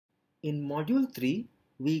In Module 3,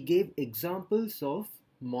 we gave examples of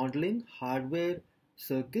modeling hardware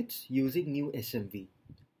circuits using NuSMV.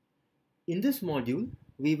 In this module,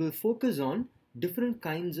 we will focus on different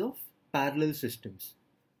kinds of parallel systems.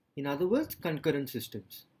 In other words, concurrent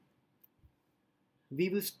systems. We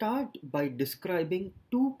will start by describing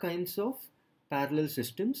two kinds of parallel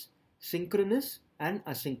systems, synchronous and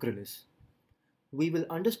asynchronous. We will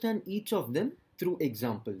understand each of them through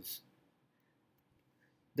examples.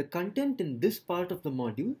 The content in this part of the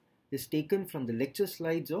module is taken from the lecture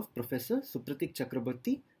slides of Professor Supratik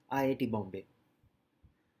Chakraborty, IIT Bombay.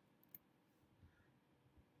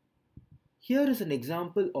 Here is an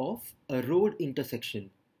example of a road intersection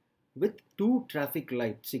with two traffic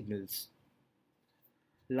light signals,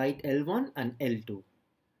 light L1 and L2.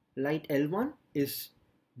 Light L1 is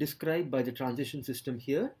described by the transition system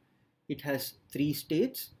here. It has three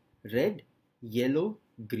states: red, yellow,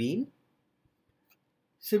 green.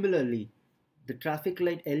 Similarly, the traffic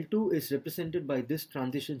light L2 is represented by this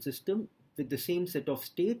transition system with the same set of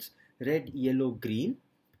states: red, yellow, green.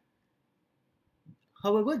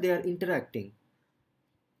 However, they are interacting.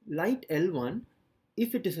 Light L1,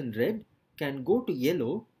 if it is in red, can go to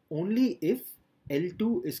yellow only if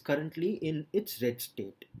L2 is currently in its red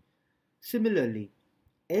state. Similarly,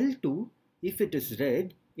 L2, if it is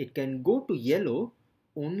red, it can go to yellow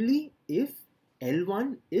only if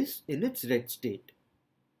L1 is in its red state.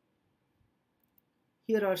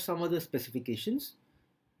 Here are some other specifications.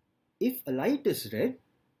 If a light is red,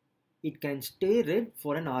 it can stay red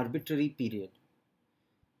for an arbitrary period.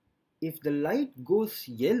 If the light goes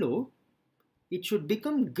yellow, it should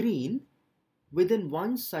become green within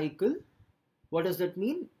one cycle. What does that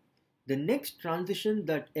mean? The next transition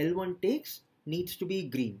that L1 takes needs to be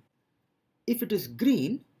green. If it is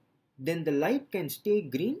green, then the light can stay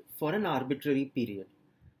green for an arbitrary period.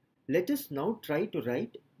 Let us now try to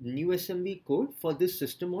write NuSMV code for this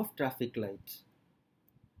system of traffic lights.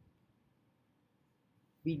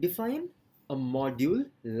 We define a module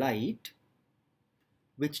light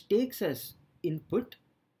which takes as input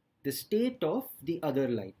the state of the other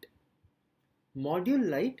light. Module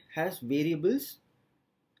light has variables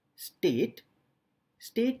state.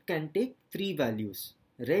 State can take three values: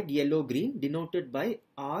 red, yellow, green, denoted by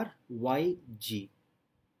R, Y, G.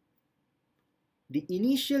 The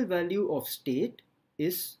initial value of state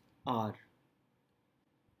is R.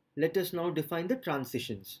 Let us now define the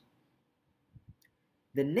transitions.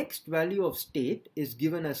 The next value of state is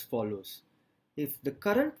given as follows. If the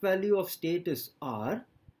current value of state is R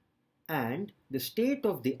and the state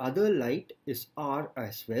of the other light is R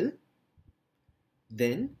as well,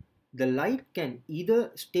 then the light can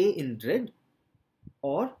either stay in red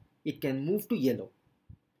or it can move to yellow.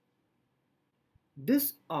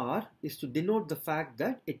 This R is to denote the fact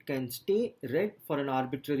that it can stay red for an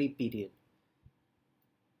arbitrary period.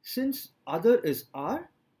 Since other is R,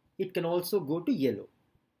 it can also go to yellow.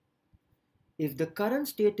 If the current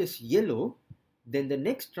state is yellow, then the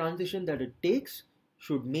next transition that it takes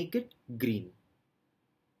should make it green.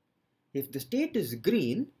 If the state is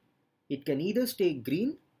green, it can either stay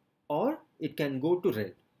green or it can go to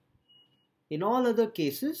red. In all other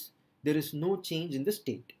cases, there is no change in the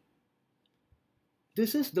state.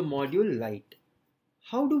 This is the module light.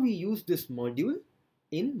 How do we use this module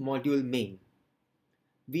in module main?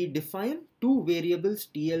 We define two variables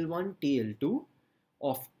TL1, TL2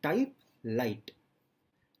 of type light.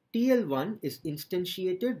 TL1 is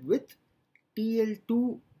instantiated with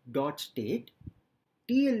TL2.state.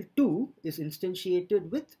 TL2 is instantiated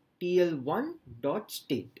with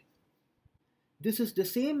TL1.state. This is the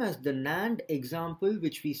same as the NAND example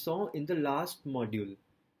which we saw in the last module.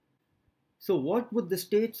 So what would the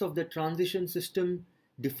states of the transition system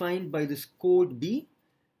defined by this code be?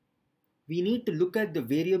 We need to look at the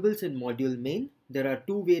variables in module main. There are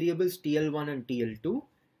two variables, TL1 and TL2.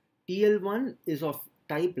 TL1 is of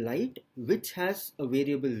type light, which has a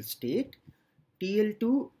variable state.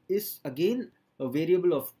 TL2 is again a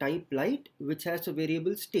variable of type light, which has a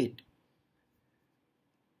variable state.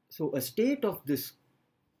 So a state of this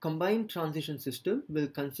combined transition system will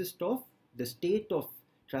consist of the state of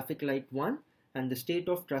traffic light 1 and the state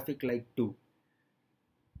of traffic light 2.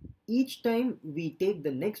 Each time we take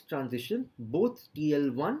the next transition, both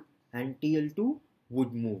TL1 and TL2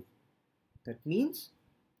 would move. That means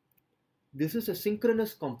this is a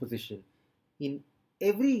synchronous composition. In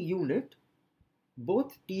every unit,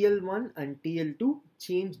 both TL1 and TL2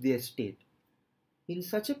 change their state. In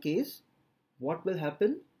such a case, what will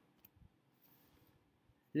happen?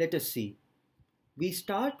 Let us see. We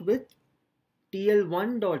start with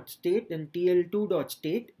TL1.state and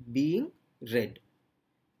TL2.state being red.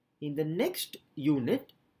 In the next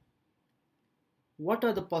unit, What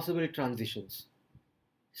are the possible transitions?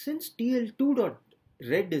 Since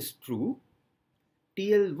TL2.red is true,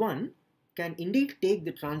 TL1 can indeed take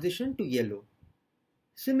the transition to yellow.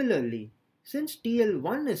 Similarly, since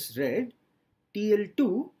TL1 is red,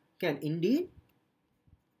 TL2 can indeed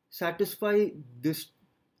satisfy this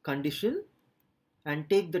condition and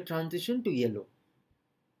take the transition to yellow.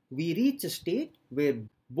 We reach a state where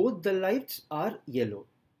both the lights are yellow.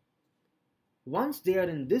 Once they are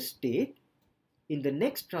in this state, in the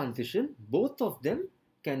next transition, both of them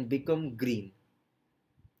can become green.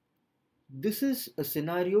 This is a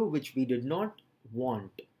scenario which we did not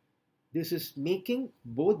want. This is making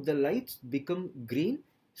both the lights become green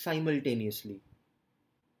simultaneously.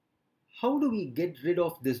 How do we get rid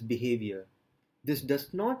of this behavior? This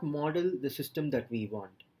does not model the system that we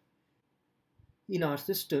want. In our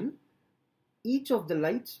system, each of the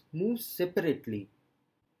lights moves separately.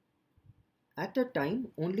 At a time,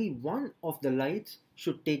 only one of the lights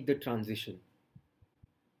should take the transition.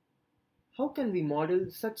 How can we model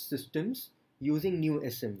such systems using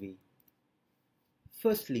NuSMV?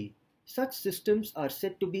 Firstly, such systems are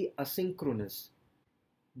said to be asynchronous.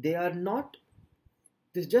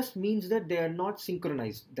 This just means that they are not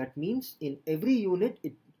synchronized. That means in every unit,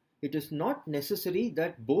 it is not necessary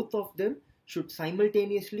that both of them should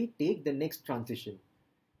simultaneously take the next transition.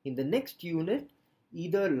 In the next unit,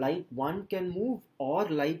 either light 1 can move or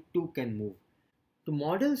light 2 can move. To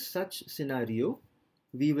model such scenario,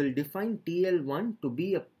 we will define TL1 to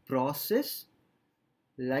be a process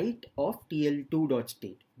light of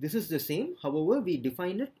TL2.state. This is the same, however, we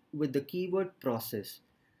define it with the keyword process.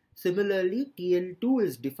 Similarly, TL2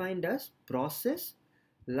 is defined as process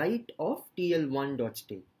light of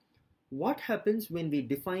TL1.state. What happens when we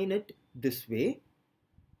define it this way?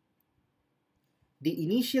 The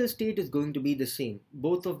initial state is going to be the same.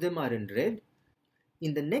 Both of them are in red.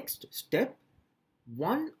 In the next step,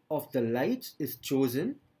 one of the lights is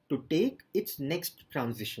chosen to take its next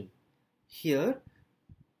transition. Here,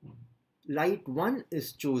 light 1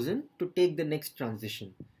 is chosen to take the next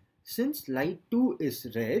transition. Since light 2 is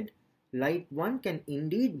red, light 1 can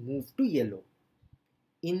indeed move to yellow.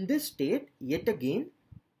 In this state, yet again,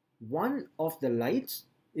 one of the lights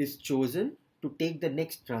is chosen to take the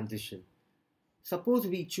next transition. Suppose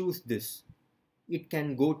we choose this. It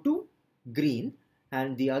can go to green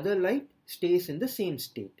and the other light stays in the same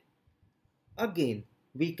state. Again,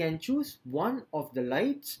 we can choose one of the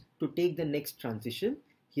lights to take the next transition.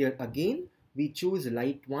 Here again, we choose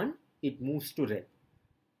light 1, it moves to red.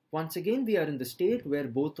 Once again, we are in the state where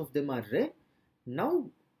both of them are red. Now,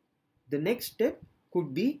 the next step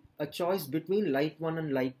could be a choice between light 1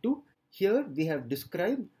 and light 2. Here, we have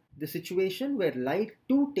described the situation where light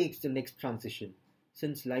 2 takes the next transition.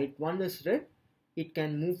 Since light 1 is red, it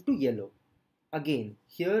can move to yellow. Again,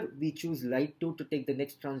 here we choose light 2 to take the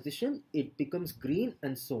next transition. It becomes green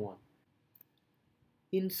and so on.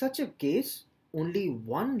 In such a case, only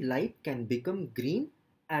one light can become green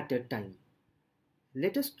at a time.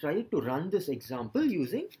 Let us try to run this example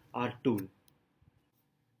using our tool.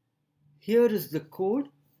 Here is the code.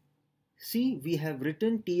 See, we have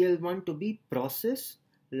written TL1 to be process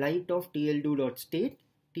light of TL2.state.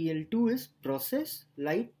 TL2 is process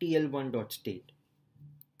light TL1.state.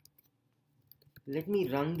 Let me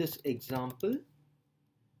run this example.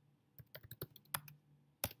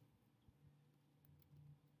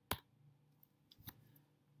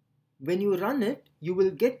 When you run it, you will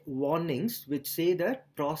get warnings which say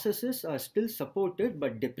that processes are still supported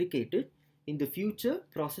but deprecated. In the future,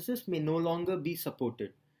 processes may no longer be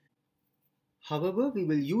supported. However, we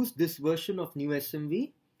will use this version of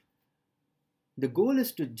NuSMV. The goal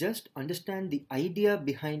is to just understand the idea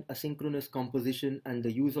behind asynchronous composition and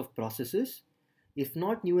the use of processes. If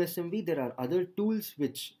not NuSMV, there are other tools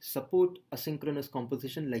which support asynchronous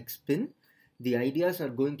composition like Spin. The ideas are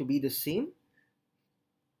going to be the same.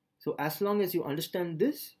 So as long as you understand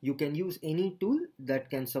this, you can use any tool that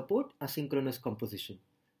can support asynchronous composition.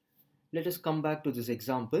 Let us come back to this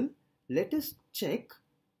example. Let us check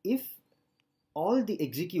if all the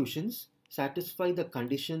executions satisfy the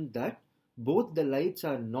condition that both the lights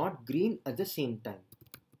are not green at the same time.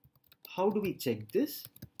 How do we check this?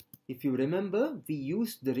 If you remember, we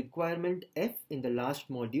used the requirement F in the last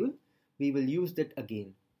module. We will use that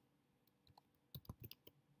again.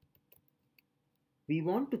 We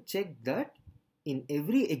want to check that in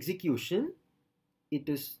every execution, it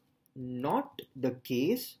is not the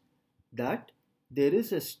case that there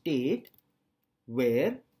is a state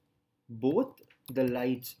where both the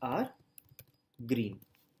lights are green.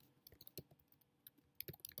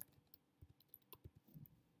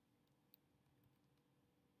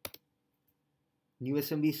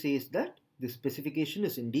 NuSMV says that This specification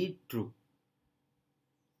is indeed true.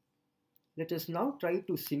 Let us now try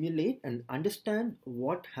to simulate and understand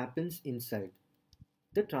what happens inside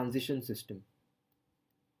the transition system.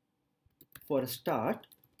 For a start,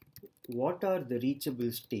 what are the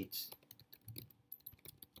reachable states?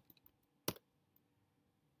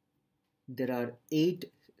 There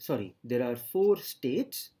are 4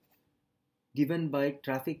 states given by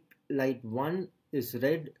traffic light. 1 is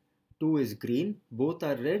red, 2 is green, both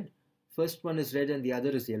are red. First one is red and the other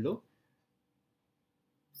is yellow.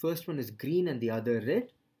 First one is green and the other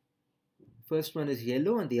red. First one is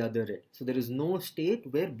yellow and the other red. So there is no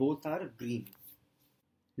state where both are green.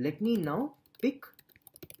 Let me now pick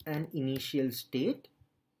an initial state.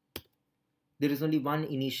 There is only one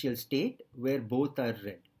initial state where both are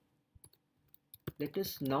red. Let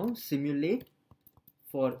us now simulate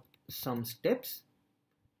for some steps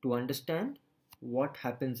to understand what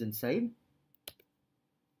happens inside.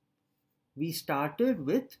 We started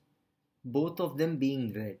with both of them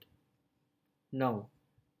being red. Now,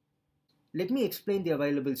 let me explain the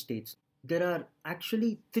available states. There are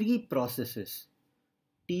actually 3 processes.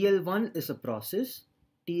 TL1 is a process,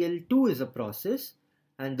 TL2 is a process,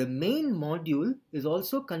 and the main module is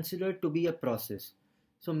also considered to be a process.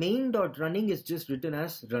 So main.running is just written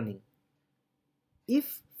as running.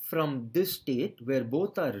 If from this state where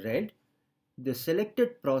both are red, the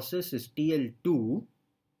selected process is TL2,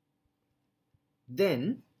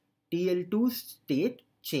 then TL2 state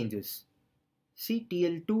changes. See,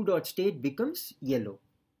 TL2.state becomes yellow.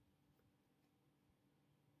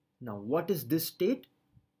 Now what is this state?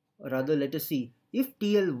 Or rather, let us see. If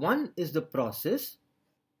TL1 is the process,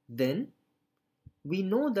 then we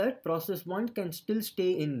know that process 1 can still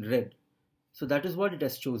stay in red. So that is what it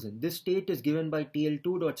has chosen. This state is given by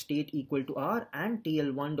TL2.state equal to R and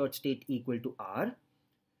TL1.state equal to R.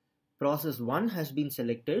 Process 1 has been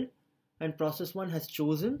selected and process 1 has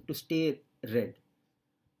chosen to stay red.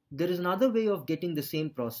 There is another way of getting the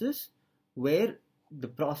same process where the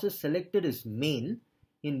process selected is main,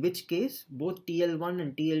 in which case both TL1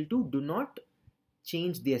 and TL2 do not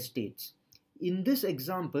change their states. In this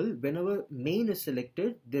example, whenever main is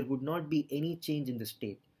selected, there would not be any change in the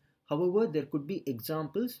state. However, there could be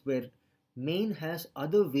examples where main has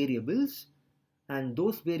other variables and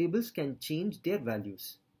those variables can change their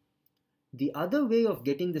values. The other way of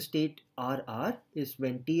getting the state RR is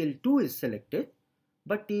when TL2 is selected,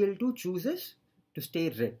 but TL2 chooses to stay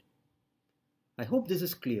red. I hope this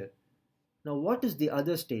is clear. Now what is the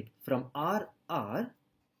other state? From RR,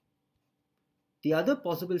 the other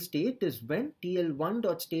possible state is when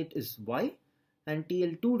TL1.state is Y and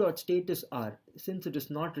TL2.state is R. Since it is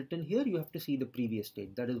not written here, you have to see the previous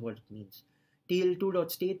state. That is what it means.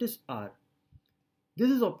 TL2.state is R. This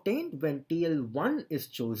is obtained when TL1 is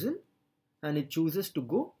chosen and it chooses to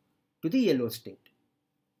go to the yellow state.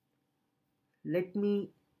 Let me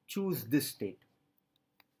choose this state.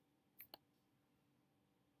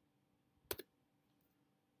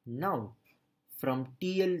 Now, from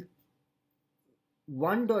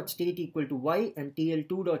TL1.state equal to Y and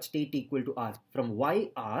TL2.state equal to R, from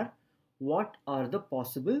YR, what are the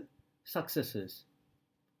possible successors?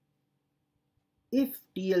 If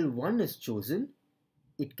TL1 is chosen,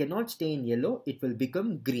 it cannot stay in yellow, it will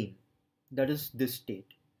become green. That is this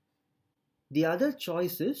state. The other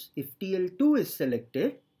choice is if TL2 is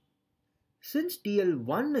selected, since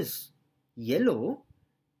TL1 is yellow,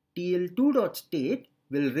 TL2.state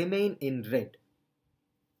will remain in red.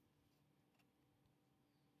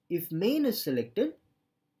 If main is selected,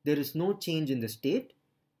 there is no change in the state.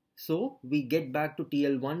 So we get back to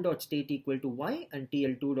TL1.state equal to Y and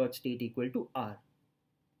TL2.state equal to R.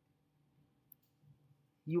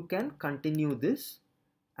 You can continue this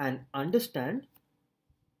and understand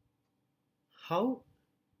how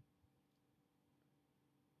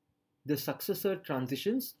the successor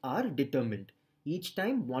transitions are determined. Each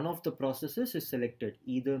time one of the processes is selected,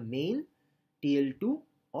 either main, TL2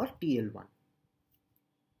 or TL1.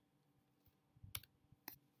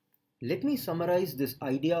 Let me summarize this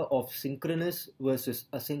idea of synchronous versus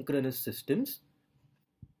asynchronous systems.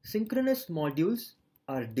 Synchronous modules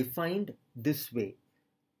are defined this way.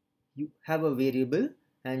 You have a variable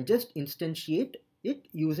and just instantiate it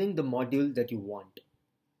using the module that you want.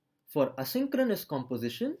 For asynchronous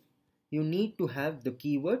composition, you need to have the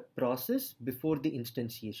keyword process before the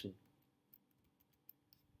instantiation.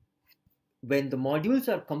 When the modules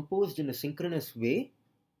are composed in a synchronous way,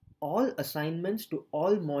 all assignments to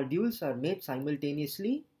all modules are made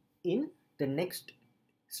simultaneously in the next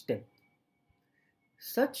step.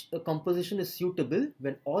 Such a composition is suitable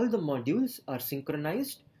when all the modules are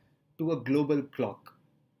synchronized to a global clock.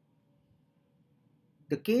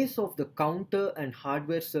 The case of the counter and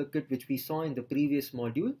hardware circuit which we saw in the previous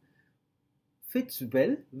module fits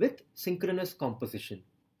well with synchronous composition.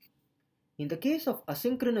 In the case of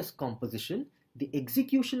asynchronous composition, the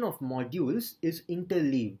execution of modules is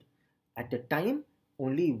interleaved. At a time,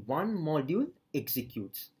 only one module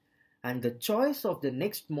executes, and the choice of the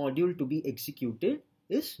next module to be executed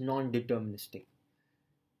is non-deterministic.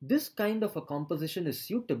 This kind of a composition is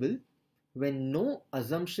suitable when no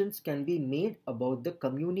assumptions can be made about the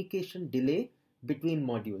communication delay between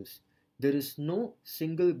modules. There is no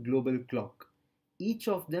single global clock. Each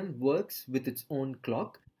of them works with its own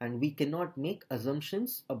clock, and we cannot make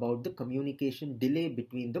assumptions about the communication delay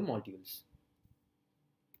between the modules.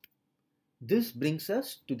 This brings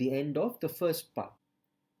us to the end of the first part.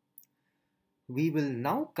 We will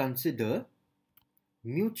now consider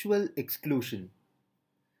mutual exclusion.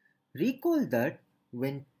 Recall that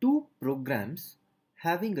when two programs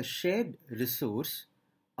having a shared resource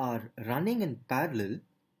are running in parallel,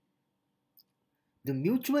 the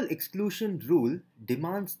mutual exclusion rule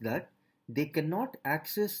demands that they cannot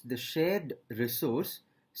access the shared resource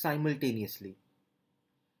simultaneously.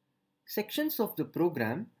 Sections of the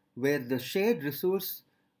program where the shared resource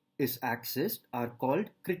is accessed are called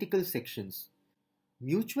critical sections.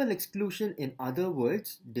 Mutual exclusion, in other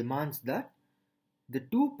words, demands that the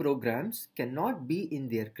two programs cannot be in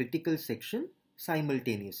their critical section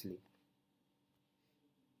simultaneously.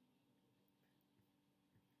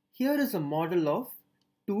 Here is a model of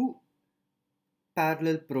two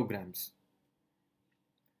parallel programs.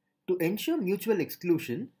 To ensure mutual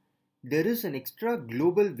exclusion, there is an extra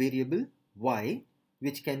global variable y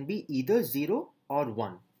which can be either 0 or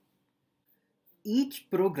 1. Each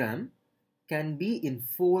program can be in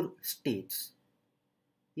 4 states.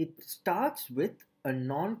 It starts with a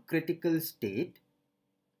non-critical state.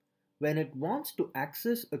 When it wants to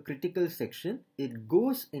access a critical section, it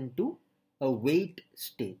goes into a wait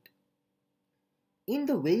state. In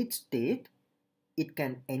the wait state, it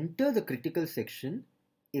can enter the critical section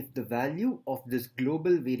if the value of this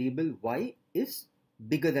global variable y is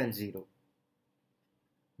bigger than 0.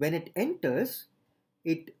 When it enters,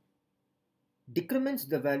 it decrements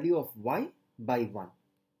the value of y by 1.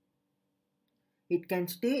 It can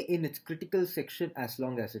stay in its critical section as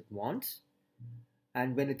long as it wants,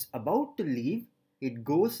 and when it's about to leave, it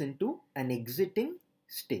goes into an exiting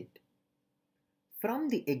state. From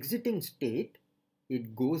the exiting state,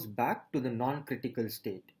 it goes back to the non-critical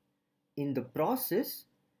state. In the process,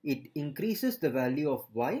 it increases the value of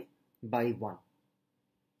y by 1.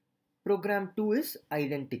 Program 2 is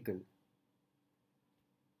identical.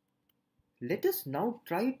 Let us now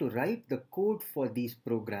try to write the code for these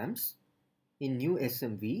programs in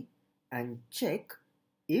NuSMV and check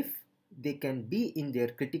if they can be in their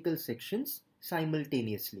critical sections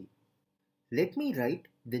simultaneously. Let me write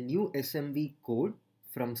the NuSMV code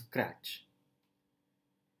from scratch.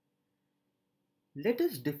 Let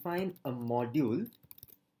us define a module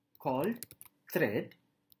called thread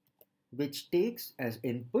which takes as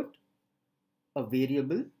input a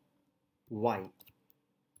variable y.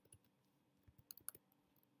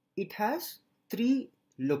 It has 3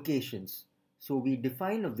 locations. So we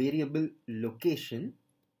define a variable location.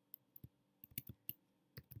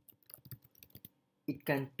 It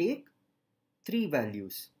can take 3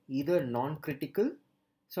 values, either non-critical,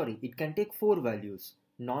 it can take 4 values: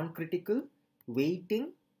 non-critical,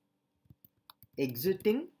 waiting,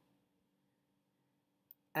 exiting,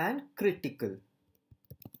 and critical.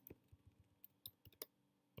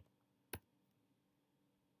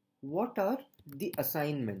 What are the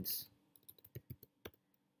assignments?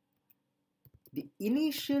 The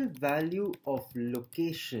initial value of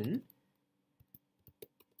location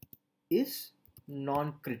is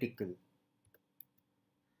non-critical.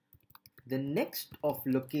 The next of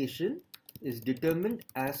location is determined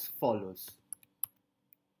as follows.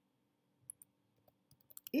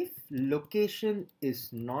 If location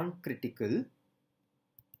is non-critical,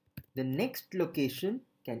 the next location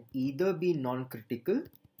can either be non-critical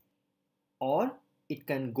or it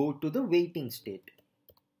can go to the waiting state.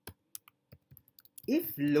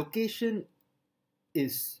 If location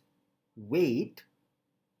is wait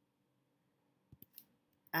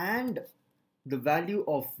and the value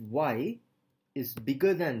of y is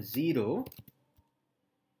bigger than 0,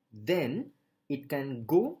 then it can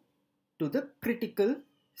go to the critical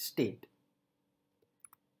state.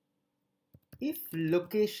 If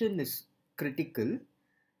location is critical,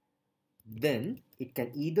 then it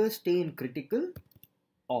can either stay in critical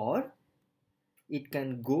or it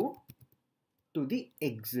can go to the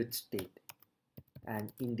exit state.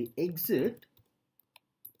 And in the exit,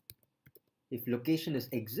 if location is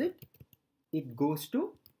exit, it goes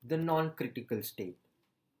to the non-critical state.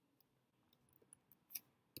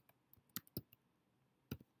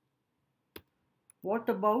 What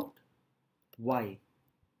about y?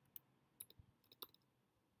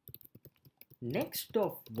 Next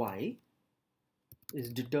of y is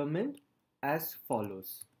determined as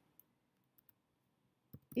follows.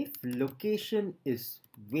 If location is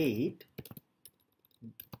wait,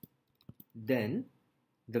 then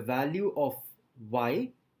the value of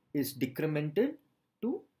y is decremented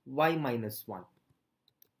to y minus 1.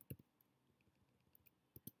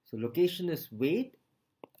 So location is wait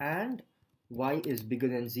and y is bigger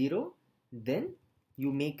than 0, then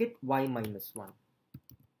you make it y minus 1.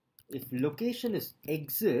 If location is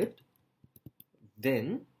exit,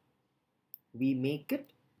 then we make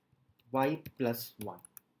it y plus 1.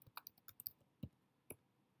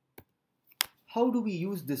 How do we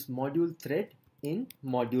use this module thread in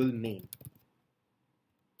module main?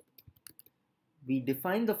 We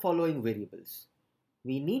define the following variables.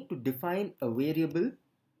 We need to define a variable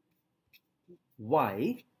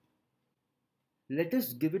y. Let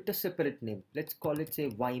us give it a separate name. Let's call it, say,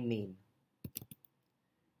 y main.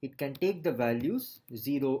 It can take the values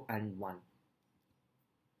 0 and 1.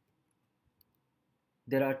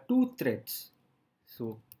 There are two threads.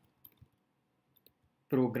 So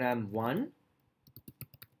program 1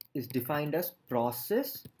 is defined as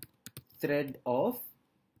process thread of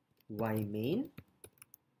y main.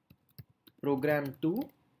 Program 2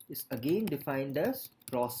 is again defined as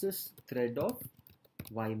process thread of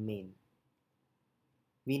y main.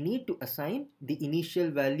 We need to assign the initial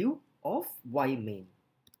value of y main.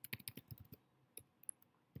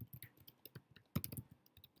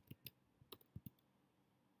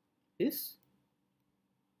 Is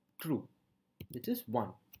true, which is 1.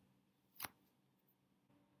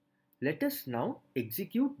 Let us now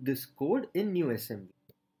execute this code in NuSMV.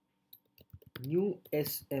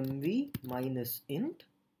 NuSMV minus int,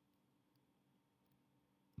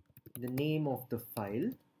 the name of the file,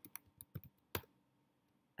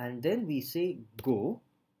 and then we say go.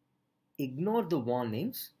 Ignore the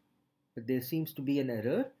warnings, but there seems to be an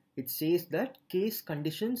error. It says that case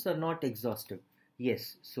conditions are not exhaustive.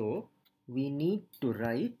 Yes, so we need to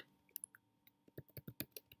write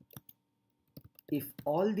if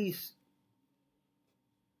all these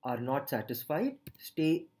are not satisfied,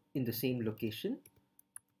 stay in the same location.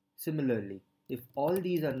 Similarly, if all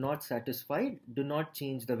these are not satisfied, do not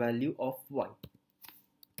change the value of y.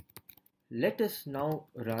 Let us now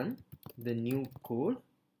run the new code.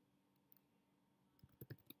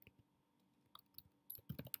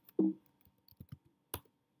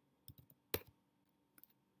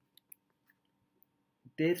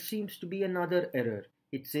 There seems to be another error.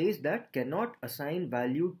 It says that cannot assign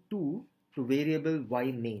value 2 to variable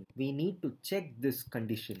y main. We need to check this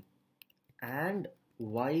condition and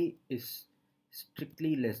y is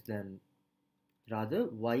strictly less than, rather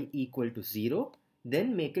y equal to 0,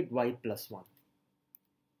 then make it y plus 1.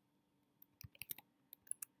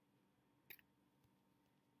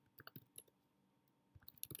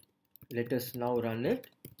 Let us now run it.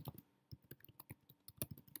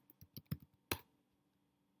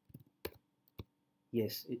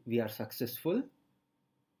 Yes, we are successful.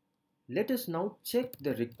 Let us now check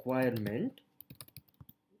the requirement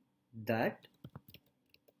that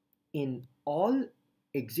in all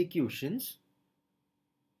executions,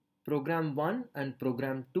 program 1 and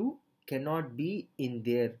program 2 cannot be in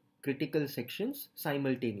their critical sections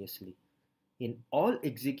simultaneously. In all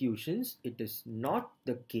executions, it is not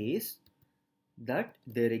the case that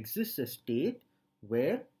there exists a state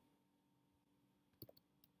where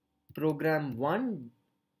program 1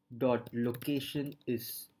 dot location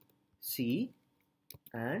is C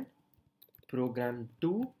and program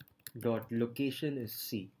 2 dot location is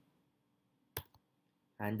C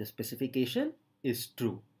and the specification is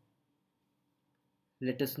true.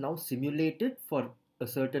 Let us now simulate it for a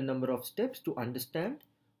certain number of steps to understand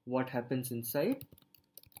what happens inside.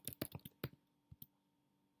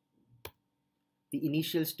 The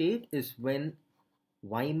initial state is when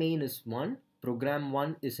y main is 1, program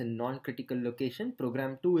 1 is in non-critical location,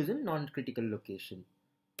 program 2 is in non-critical location.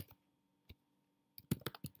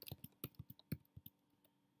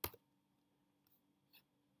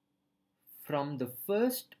 From the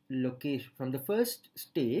first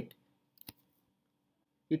state,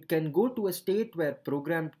 it can go to a state where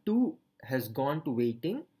program 2 has gone to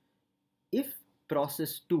waiting if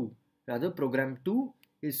program 2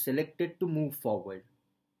 is selected to move forward.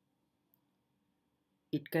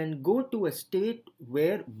 It can go to a state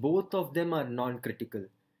where both of them are non-critical.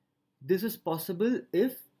 This is possible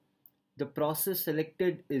if the process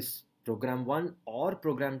selected is program 1 or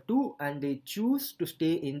program 2 and they choose to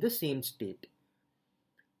stay in the same state.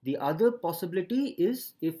 The other possibility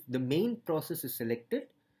is if the main process is selected,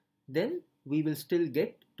 then we will still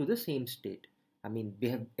get to the same state. I mean, we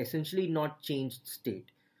have essentially not changed state.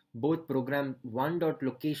 Both program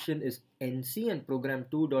 1.location is NC and program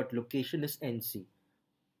 2.location is NC.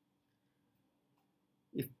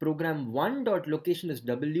 If program 1.location is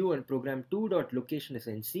W and program 2.location is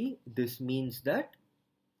NC, this means that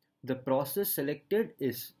the process selected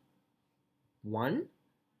is 1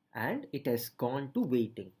 and it has gone to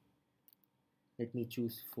waiting. Let me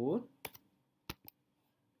choose 4.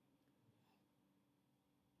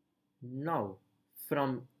 Now,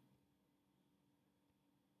 from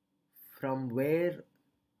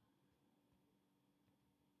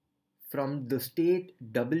the state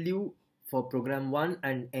W for program 1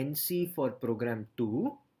 and NC for program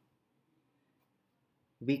 2,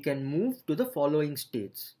 we can move to the following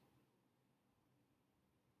states.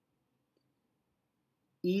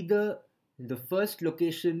 Either the first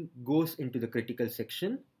location goes into the critical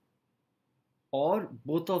section, or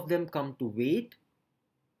both of them come to wait,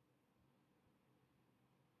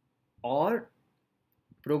 or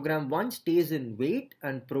program 1 stays in wait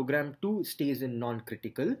and program 2 stays in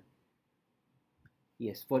non-critical.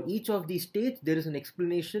 Yes, for each of these states there is an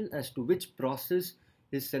explanation as to which process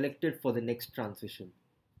is selected for the next transition.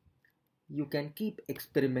 You can keep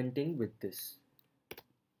experimenting with this.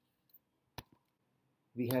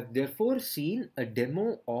 We have therefore seen a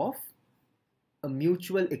demo of a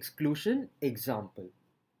mutual exclusion example.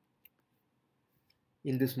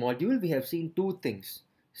 In this module, we have seen two things: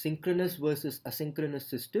 synchronous versus asynchronous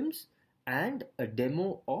systems and a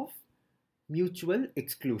demo of mutual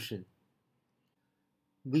exclusion.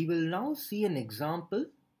 We will now see an example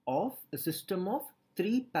of a system of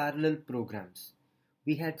 3 parallel programs.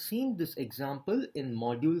 We had seen this example in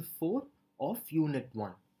module 4 of unit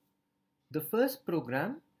 1. The first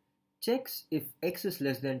program checks if x is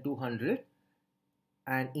less than 200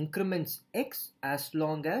 and increments x as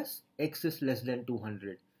long as x is less than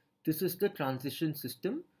 200. This is the transition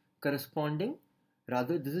system corresponding,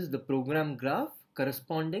 rather this is the program graph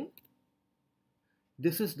corresponding.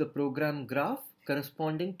 This is the program graph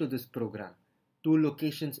corresponding to this program. Two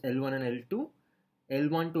locations L1 and L2,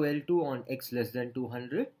 L1 to L2 on x less than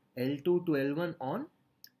 200, L2 to L1 on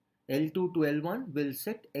L2 to L1 will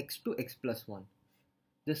set x to x plus 1.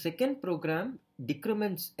 The second program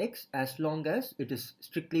decrements x as long as it is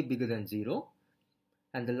strictly bigger than 0.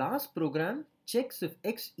 And the last program checks if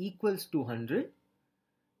x equals 200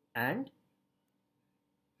 and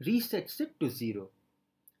resets it to 0.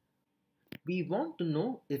 We want to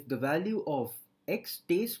know if the value of x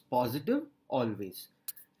stays positive always.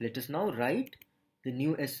 Let us now write the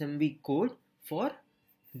NuSMV code for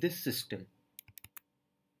this system.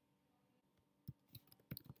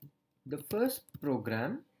 The first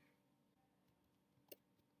program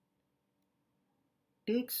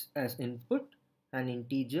takes as input an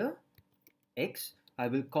integer x. I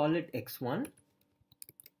will call it x1.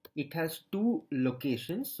 It has 2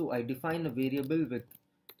 locations, so I define a variable with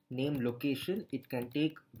name location. It can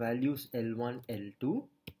take values L1, L2.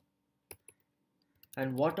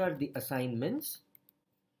 And what are the assignments?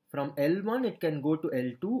 From L1 it can go to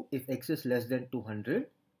L2 if x is less than 200.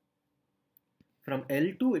 From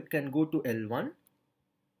L2 it can go to L1.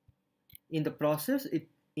 In the process it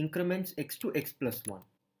increments x to x plus 1.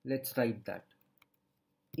 Let's write that.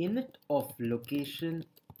 Init of location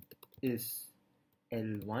is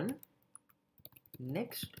L1.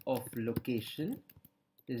 Next of location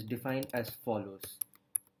is defined as follows.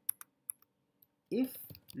 If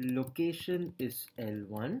location is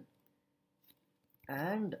L1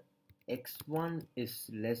 and x1 is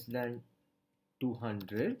less than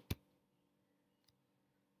 200,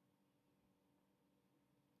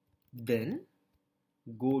 then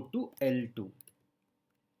go to L2.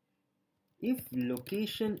 If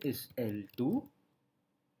location is L2,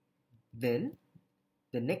 then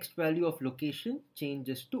the next value of location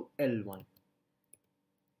changes to L1.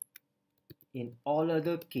 In all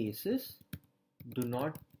other cases, do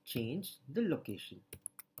not change the location.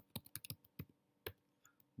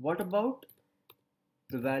 What about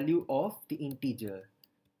the value of the integer?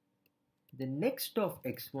 The next of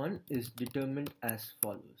x1 is determined as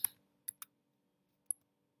follows.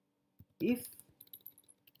 If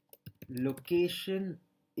location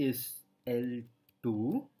is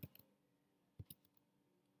L2,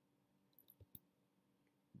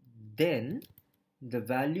 then the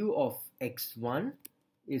value of x1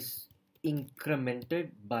 is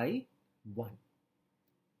incremented by 1.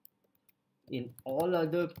 In all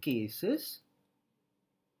other cases,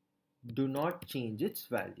 do not change its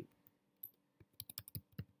value.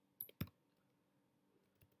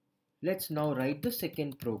 Let's now write the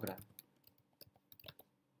second program.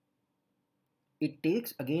 It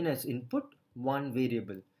takes again as input one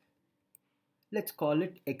variable. Let's call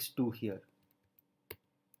it x2 here.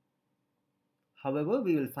 However,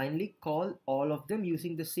 we will finally call all of them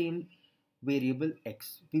using the same variable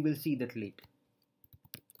x. We will see that later.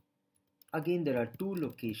 Again, there are two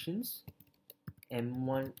locations,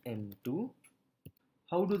 M1, M2.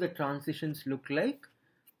 How do the transitions look like?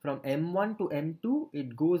 From M1 to M2,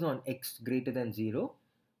 it goes on x greater than 0.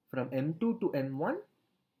 From M2 to M1,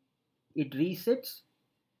 it resets,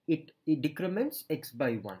 it decrements x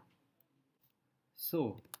by 1.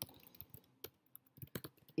 So,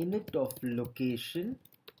 init of location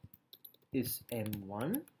is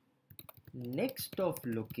M1. Next of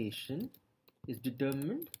location is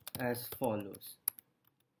determined as follows.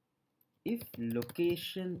 If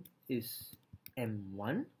location is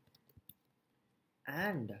M1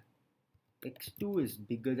 and x2 is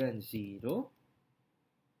bigger than 0,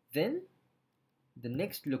 then the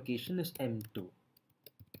next location is M2.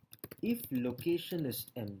 If location is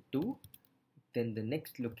M2, then the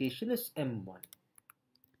next location is M1.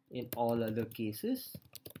 In all other cases,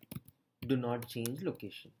 do not change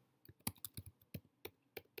location.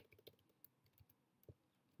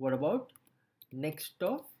 What about next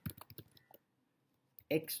of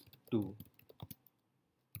x2?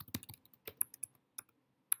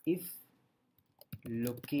 If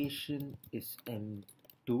location is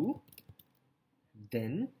M2,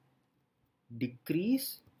 then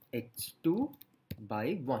decrease x2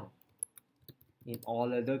 by 1. In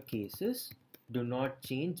all other cases, do not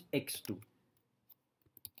change x2.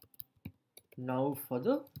 Now for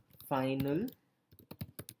the final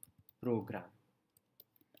program.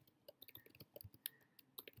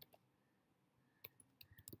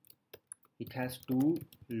 It has two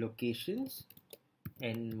locations,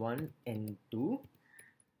 N1, N2.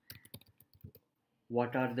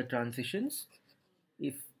 What are the transitions?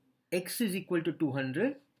 If x is equal to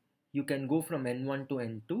 200, you can go from N1 to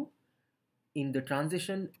N2. In the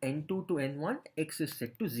transition N2 to N1, x is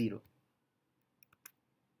set to 0.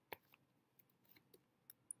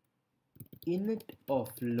 Init of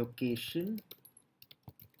location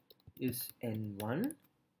is N1.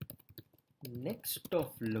 Next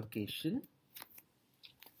of location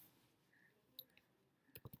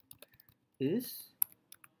is,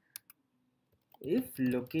 if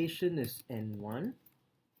location is N1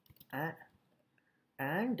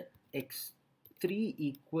 and x3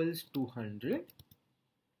 equals 200,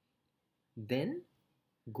 then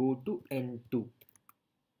go to N2.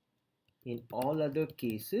 In all other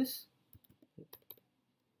cases,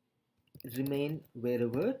 remain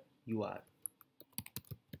wherever you are.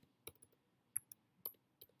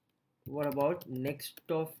 What about next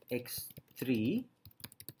of x3?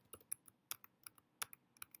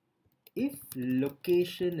 If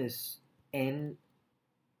location is N2,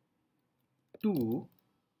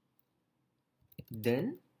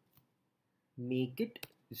 then make it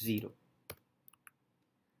 0.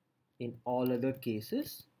 In all other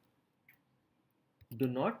cases, do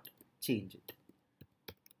not change it.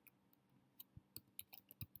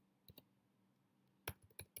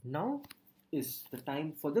 Now is the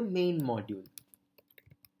time for the main module.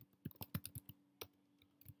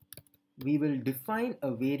 We will define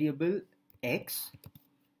a variable x.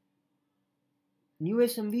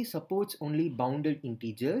 NuSMV supports only bounded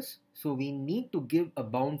integers, so we need to give a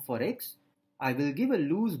bound for x. I will give a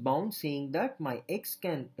loose bound saying that my x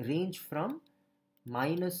can range from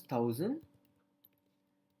 -1000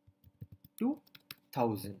 to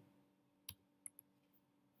 1000.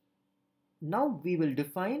 Now we will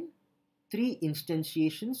define 3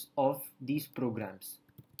 instantiations of these programs.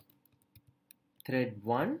 Thread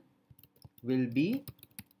 1 will be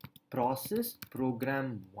process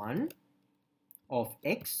program 1 of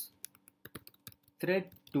x. Thread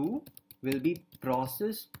 2 will be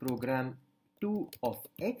process program 2 of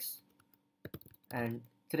x, and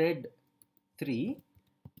thread 3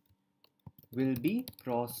 will be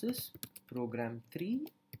process program 3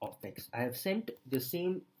 of x. I have sent the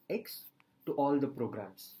same x to all the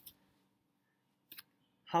programs.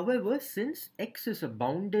 However, since x is a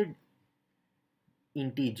bounded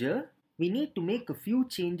integer, we need to make a few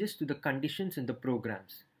changes to the conditions in the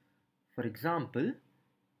programs. For example,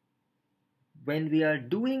 when we are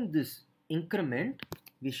doing this increment,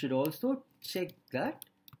 we should also check that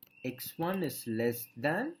x1 is less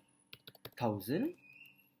than 1000,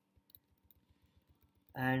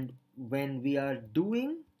 and when we are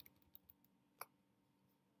doing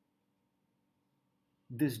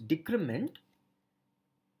this decrement,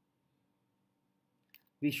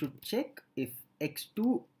 we should check if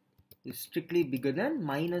x2 is strictly bigger than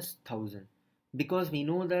minus 1000, because we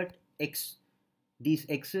know that these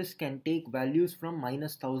x's can take values from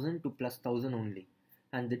minus 1000 to plus 1000 only,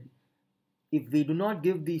 and if we do not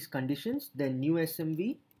give these conditions, then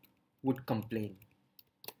NuSMV would complain.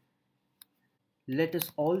 Let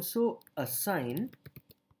us also assign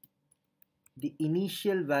the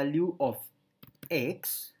initial value of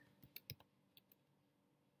x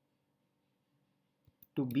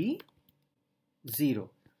to be 0.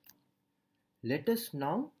 Let us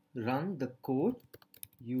now run the code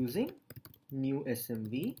using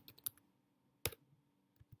NuSMV.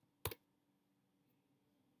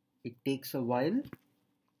 It takes a while.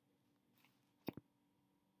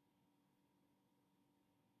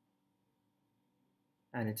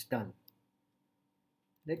 And it's done.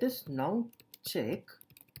 Let us now check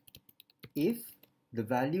if the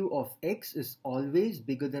value of x is always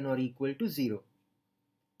bigger than or equal to 0.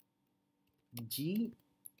 Gx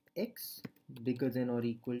bigger than or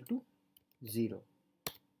equal to 0.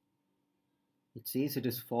 It says it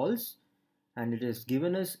is false, and it has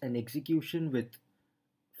given us an execution with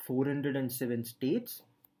 407 states.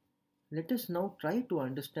 Let us now try to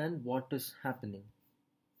understand what is happening.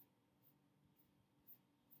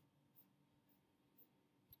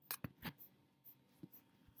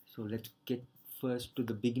 So let's get first to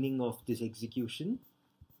the beginning of this execution.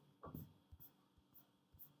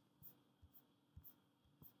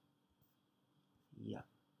 Yeah.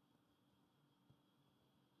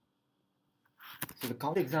 So the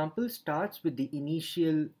count example starts with the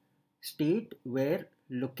initial state where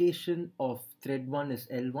location of thread 1 is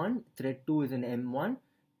L1, thread 2 is in M1,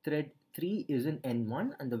 thread 3 is in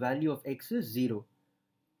N1, and the value of x is 0.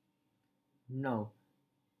 Now,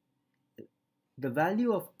 the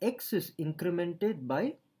value of x is incremented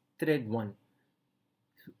by thread 1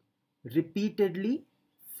 repeatedly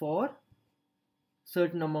for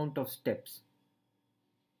certain amount of steps.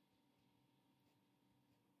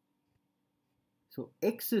 So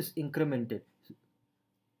x is incremented.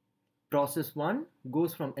 Process 1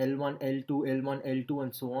 goes from L1, L2, L1, L2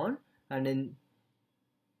 and so on, and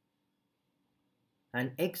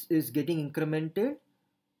x is getting incremented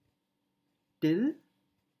till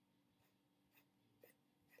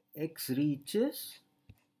x reaches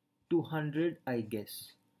 200, I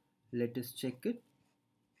guess. Let us check it.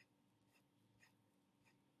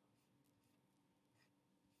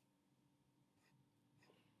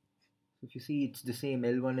 If you see, it's the same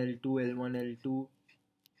L1, L2, L1, L2,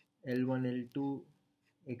 L1, L2,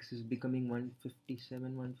 x is becoming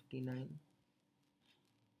 157, 159.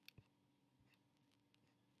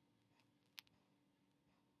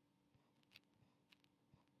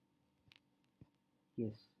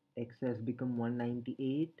 Yes, x has become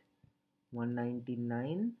 198,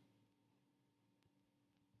 199,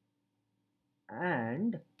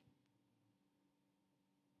 and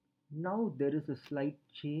now there is a slight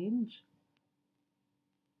change.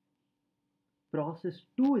 Process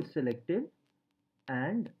 2 is selected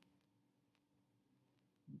and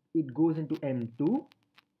it goes into M2.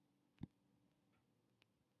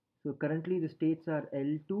 So currently the states are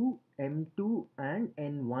L2, M2 and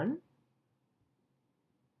N1.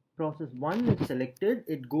 Process 1 is selected,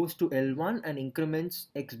 it goes to L1 and increments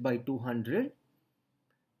x by 200.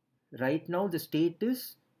 Right now the state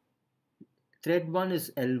is thread 1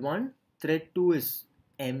 is L1, thread 2 is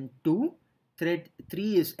M2, thread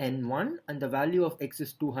 3 is N1, and the value of x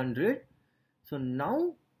is 200. So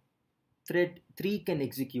now thread 3 can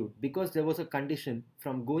execute, because there was a condition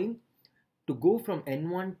from to go from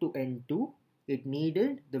N1 to N2, it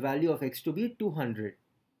needed the value of x to be 200.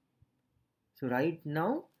 So right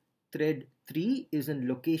now thread 3 is in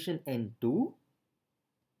location N2.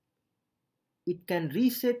 It can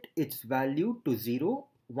reset its value to 0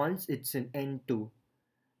 once it's in N2,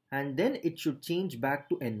 and then it should change back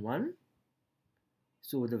to N1.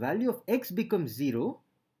 So the value of x becomes 0.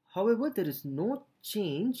 However, there is no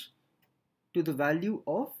change to the value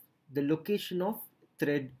of the location of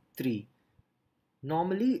thread 3.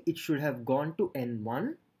 Normally it should have gone to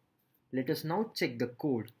N1. Let us now check the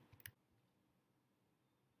code.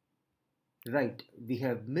 Right, we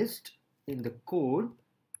have missed in the code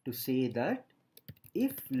to say that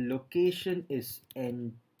if location is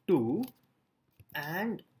N2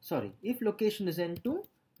 if location is N2,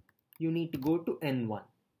 you need to go to N1.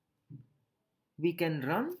 We can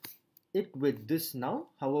run it with this now.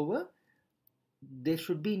 However, there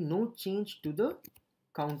should be no change to the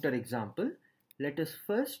counter example. Let us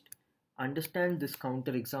first understand this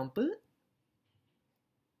counter example.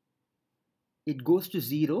 It goes to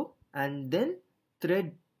 0 and then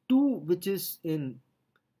thread 2, which is in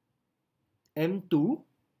M2,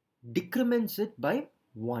 decrements it by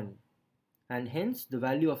 1. and hence the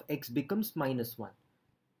value of x becomes -1.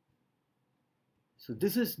 So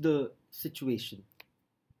this is the situation.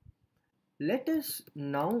 Let us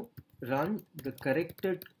now run the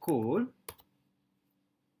corrected code.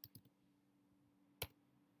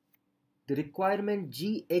 The requirement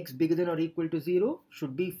g x bigger than or equal to 0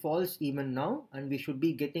 should be false even now, and we should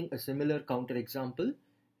be getting a similar counter example.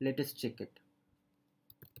 Let us check it.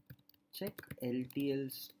 Check LTL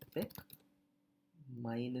spec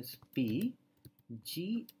minus p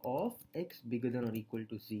g of x bigger than or equal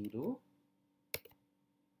to 0.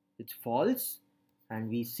 It's false, and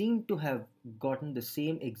we seem to have gotten the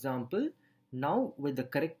same example now with the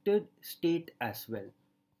corrected state as well.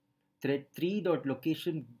 Thread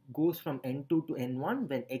 3.location goes from n2 to n1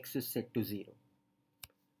 when x is set to 0.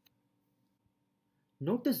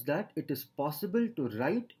 Notice that it is possible to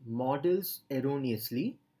write models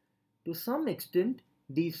erroneously. To some extent,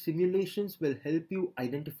 these simulations will help you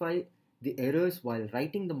identify the errors while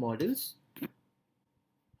writing the models.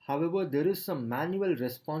 However, there is some manual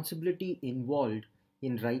responsibility involved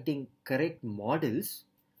in writing correct models.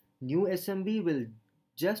 NuSMV will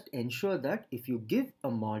just ensure that if you give a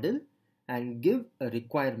model and give a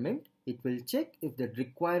requirement, it will check if that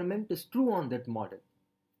requirement is true on that model.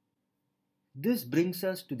 This brings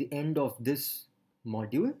us to the end of this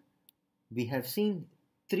module. We have seen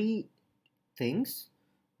 3 things.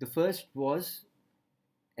 The first was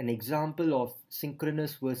an example of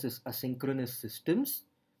synchronous versus asynchronous systems.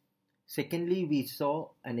 Secondly, we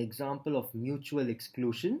saw an example of mutual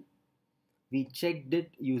exclusion. We checked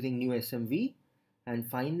it using NuSMV. And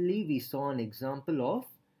finally, we saw an example of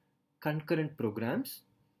concurrent programs.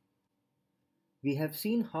 We have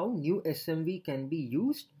seen how NuSMV can be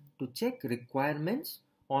used to check requirements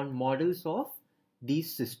on models of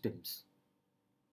these systems.